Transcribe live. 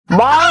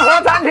盲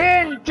盒餐厅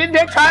今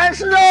天全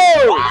是肉，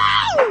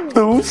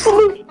都是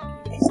肉，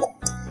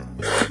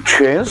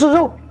全是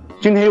肉。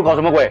今天又搞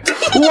什么鬼？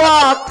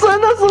哇，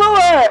真的是肉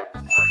哎！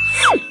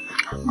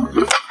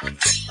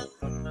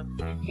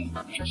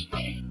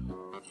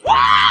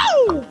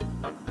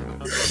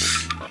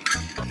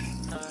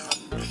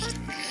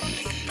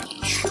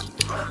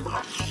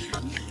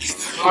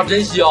啊，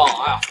真香！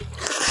哎呀，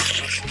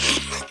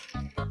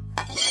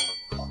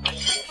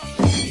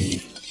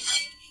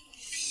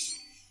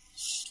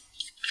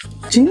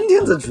今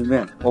天这局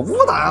面，我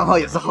5打2号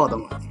也是好的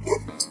嘛。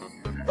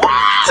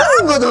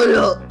这么多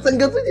肉，整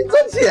个最近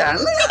赚钱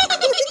了呀！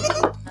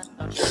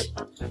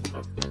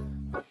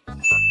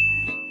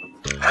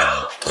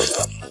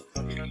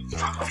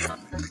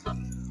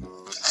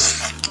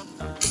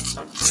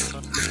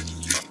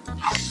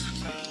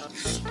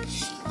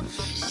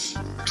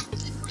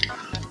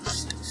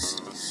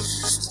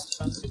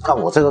那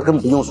我这个更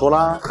不用说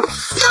啦。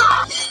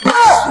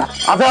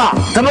阿正，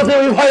怎么只有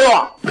1块肉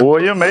啊？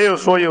我又没有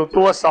说有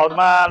多少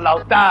嘛，老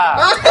大。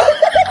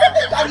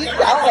那你讲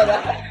我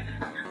的。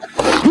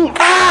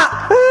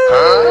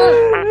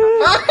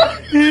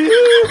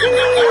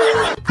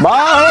盲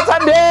盒餐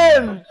厅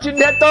今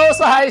天都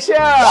是海鲜，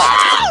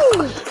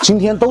今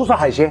天都是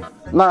海鲜，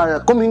那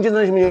公平竞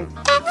争行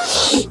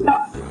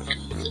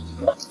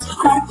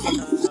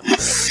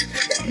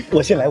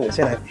不行？我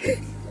先来。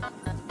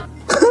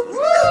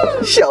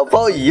小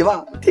鲍鱼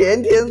嘛，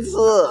天天吃。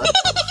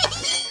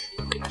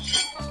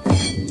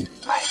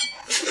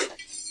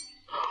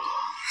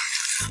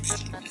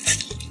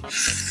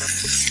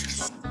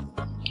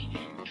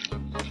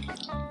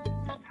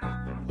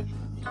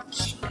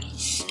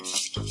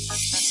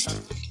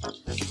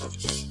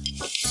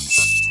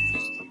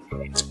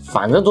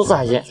反正都是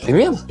海鲜，随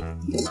便吧。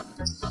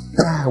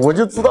哎，我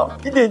就知道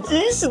一点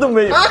惊喜都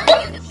没有。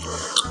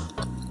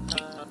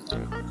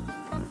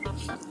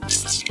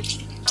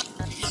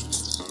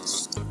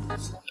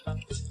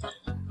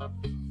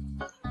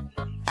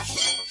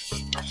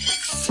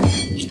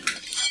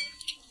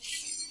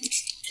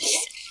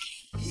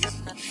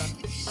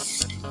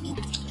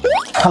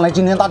看来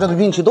今天大家的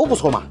运气都不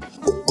错嘛。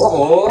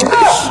哦，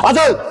阿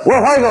正，我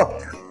要换一个。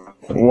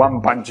万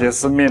般皆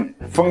是命，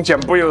封建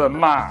不由人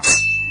嘛。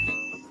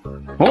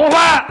我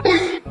换。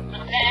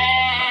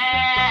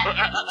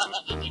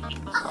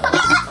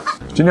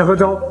今天喝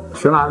粥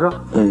选哪个？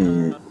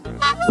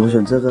我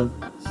选这个。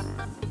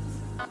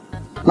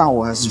那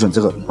我还是选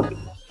这个。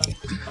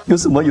有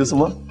什么？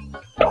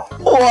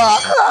哇，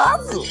哈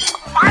子！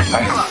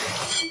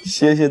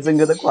谢谢郑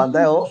哥的款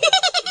待哦。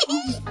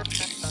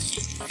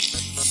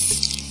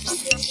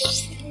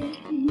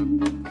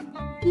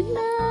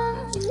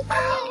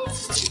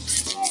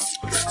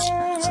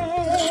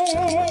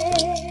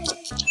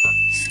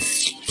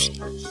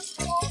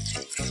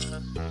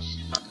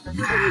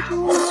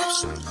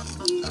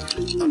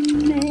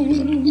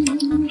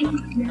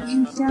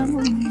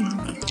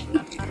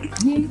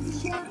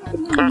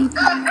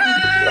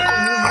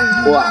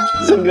哇，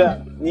郑哥，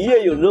你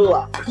也有肉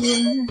啊！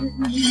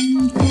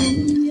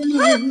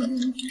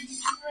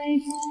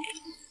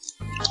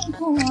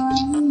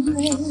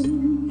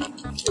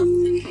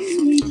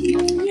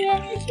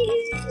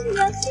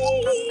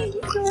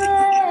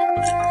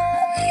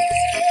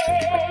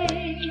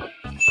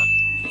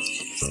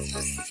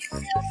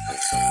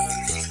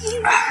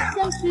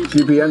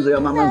皮皮燕子要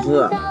慢慢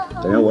吃，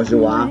等下我洗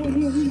碗。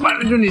反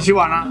正就你洗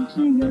碗了。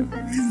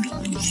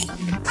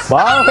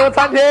盲盒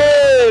餐厅，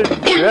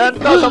选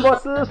到什么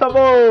是什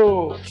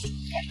么。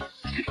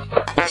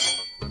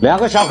2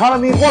个小卡乐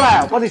米过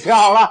来，我帮你选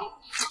好了。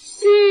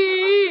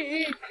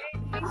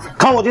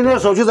看我今天的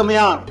手气怎么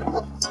样？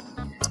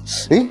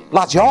诶，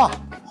辣椒啊，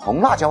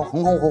红辣椒，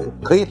红，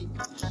可以。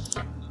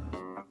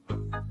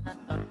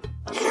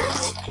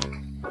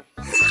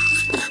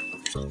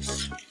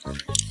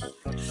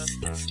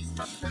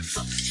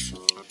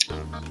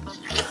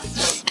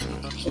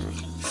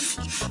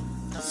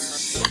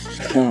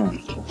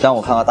让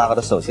我看看大哥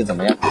的手气怎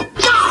么样。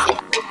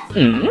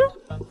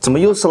怎么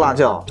又是辣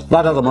椒？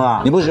辣椒怎么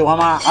了？你不喜欢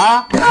吗？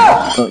啊？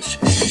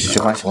喜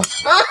欢。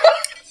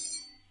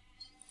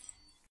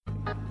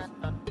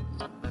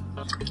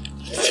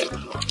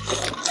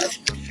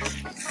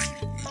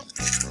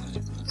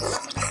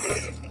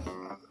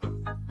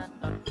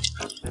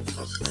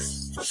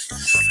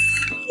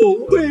我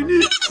陪你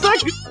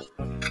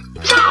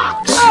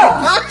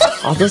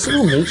啊，这是不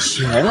是没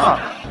钱啊？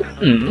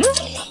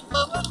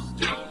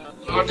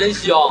啊，真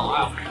香！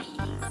哎呀，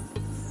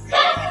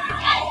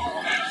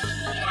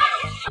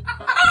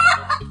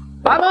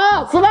大哥，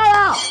吃饭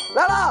了，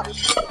来了。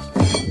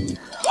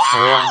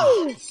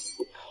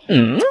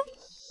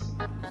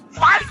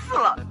烦死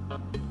了！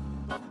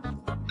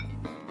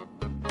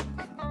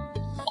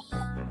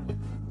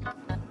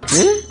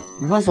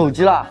你换手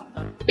机了？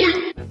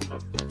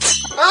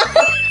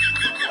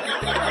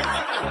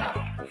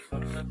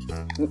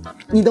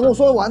你等我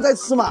说完再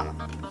吃嘛。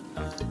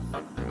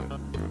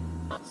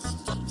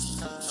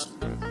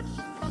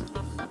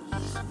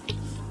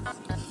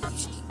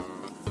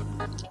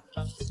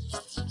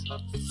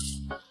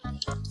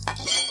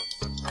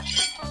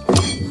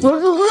我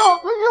是不要，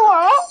快给我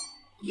啊！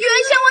越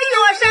想我越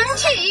生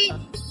气，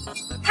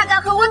他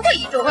敢和我对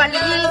着理。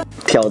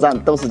挑战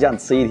豆豉酱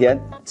吃1天，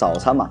早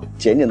餐嘛，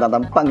简简单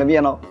单拌个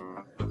面喽。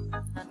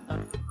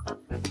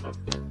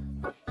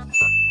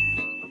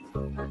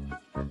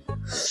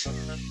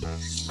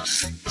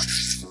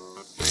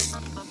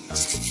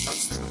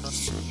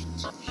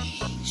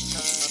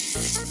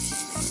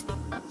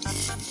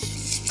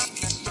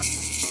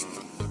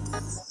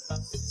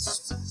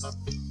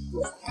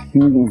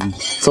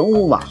中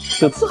午嘛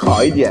就吃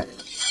好一点，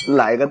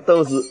来个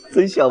豆豉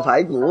蒸小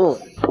排骨。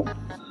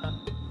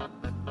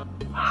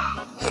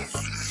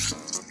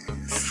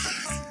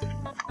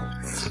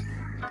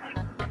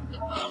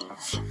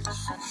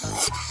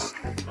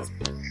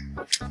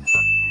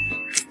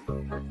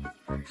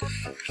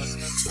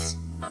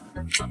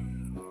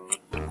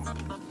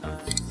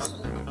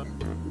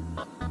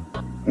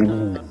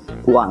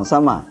晚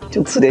上嘛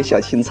就吃点小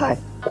青菜。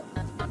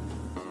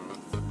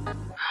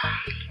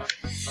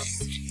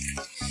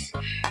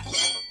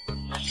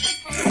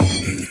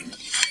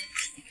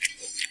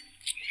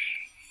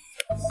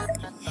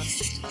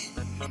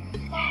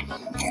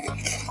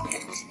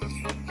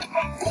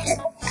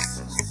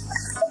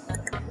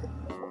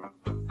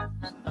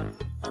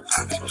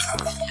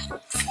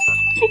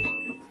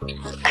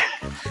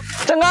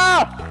郑哥，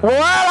我饿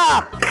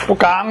了。我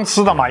刚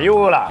吃到嘛，又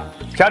饿了。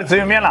家里只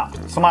有面了，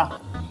吃吗？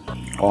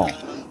哦。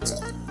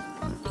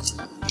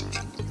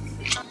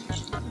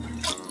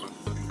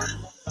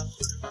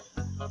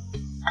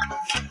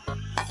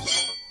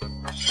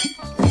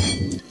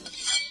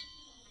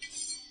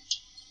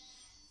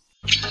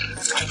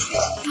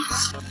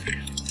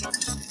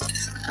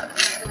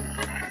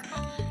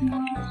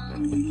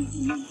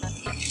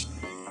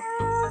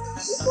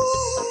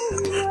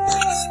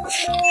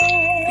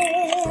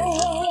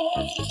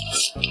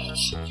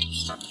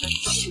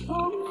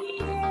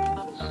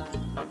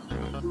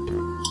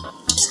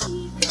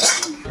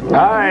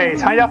来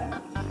尝一下。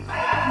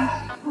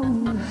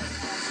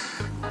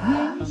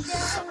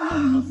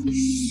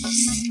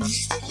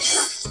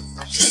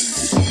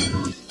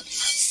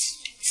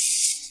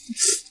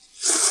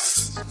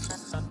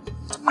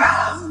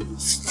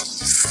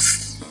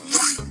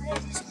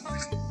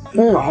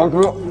好吃。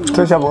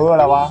这下不饿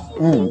了吧？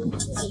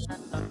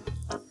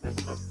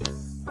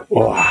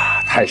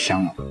哇，太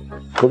香了！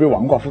隔壁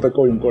王寡妇都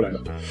够用过来了。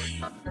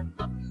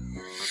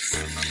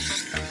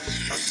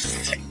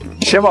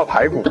先把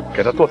排骨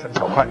给它剁成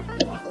小块，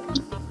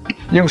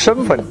用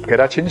生粉给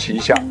它清洗一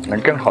下，能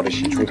更好的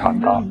洗出汤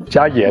渣。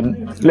加盐、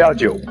料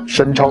酒、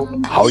生抽、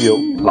蚝油、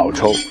老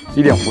抽，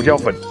一点胡椒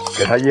粉，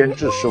给它腌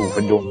制15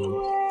分钟。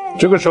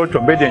这个时候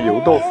准备点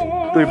油豆腐，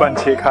对半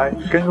切开，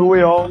更入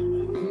味哦。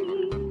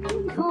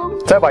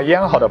再把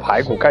腌好的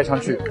排骨盖上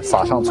去，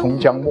撒上葱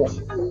姜末。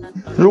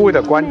入味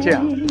的关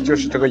键就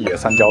是这个野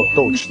山椒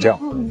豆豉酱，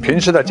平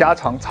时的家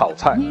常炒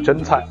菜、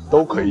蒸菜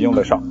都可以用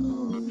得上。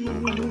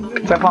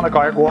再放到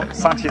高压锅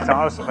上气蒸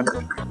20分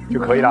钟就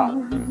可以了。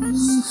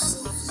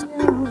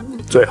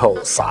最后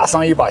撒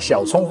上一把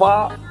小葱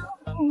花。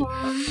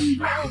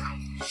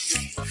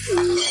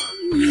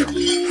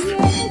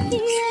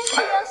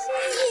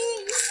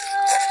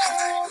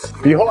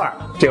以后啊，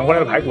捡回来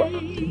的排骨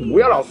不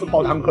要老是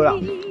煲汤喝了，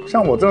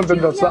像我这样蒸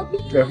着吃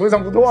也非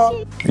常不错哦。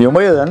有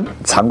没有人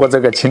尝过这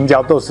个青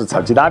椒豆豉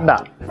炒鸡蛋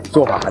的？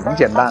做法很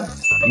简单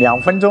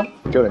，2分钟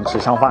就能吃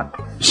上饭。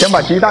先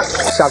把鸡蛋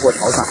下锅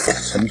炒散，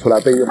盛出来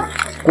备用。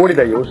锅里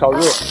的油烧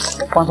热，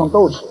放上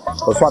豆豉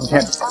和蒜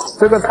片。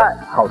这个菜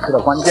好吃的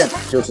关键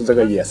就是这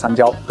个野山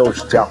椒豆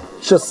豉酱，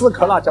是4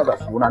颗辣椒的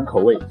湖南口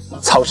味。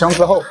炒香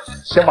之后，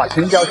先把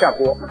青椒下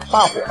锅，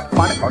大火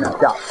翻炒2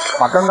下，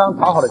把刚刚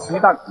炒好的鸡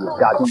蛋也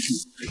加进去，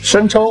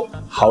生抽、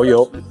蚝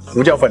油、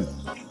胡椒粉，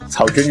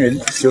炒均匀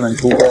就能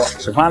出锅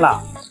吃饭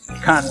了。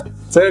看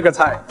这个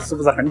菜是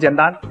不是很简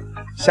单？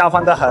下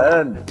饭的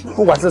很，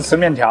不管是吃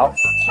面条、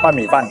拌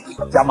米饭、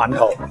加馒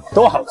头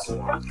都好吃。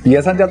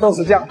野山椒豆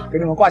豉酱给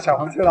你们挂小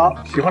黄车了哦，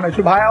喜欢的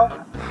去拍哦。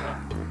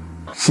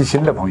细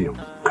心的朋友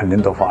肯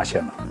定都发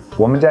现了，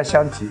我们家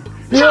香吉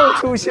又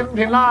出新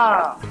品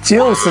啦，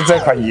就是这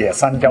款野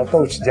山椒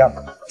豆豉酱，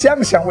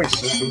酱香味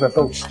十足的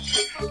豆豉，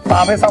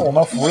搭配上我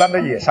们湖南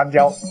的野山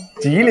椒，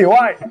几里外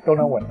都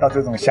能闻到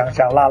这种香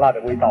香辣辣的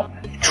味道。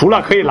除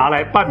了可以拿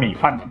来拌米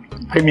饭、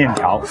配面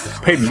条、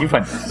配米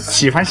粉，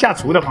喜欢下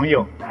厨的朋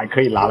友还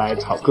可以拿来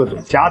炒各种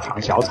家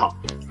常小炒，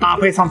搭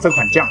配上这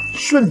款酱，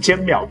瞬间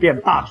秒变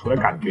大厨的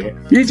感觉，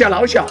一家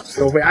老小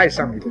都会爱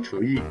上你的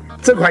厨艺。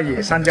这款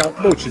野山椒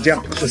豆豉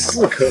酱是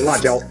4颗辣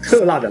椒，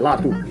特辣的辣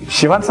度，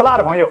喜欢吃辣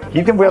的朋友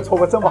一定不要错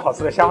过这么好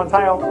吃的下饭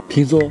菜哦。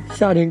听说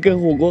夏天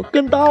跟火锅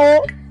更搭哦。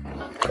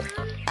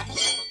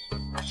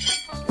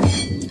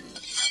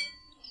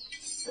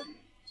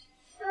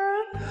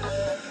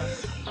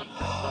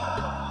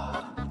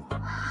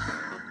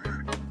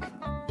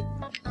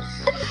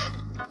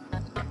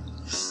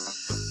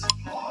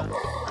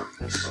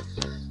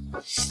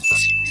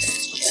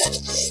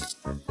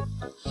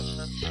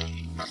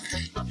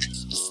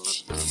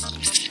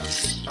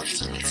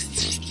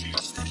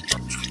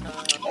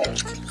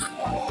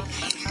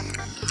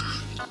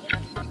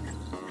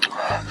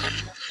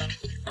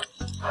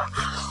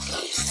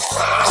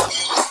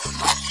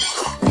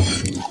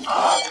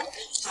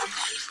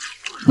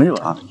没有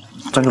啊，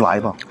咱就来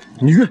吧。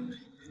你去，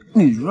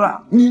你去，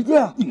你去，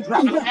你去，你去，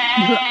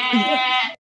你去。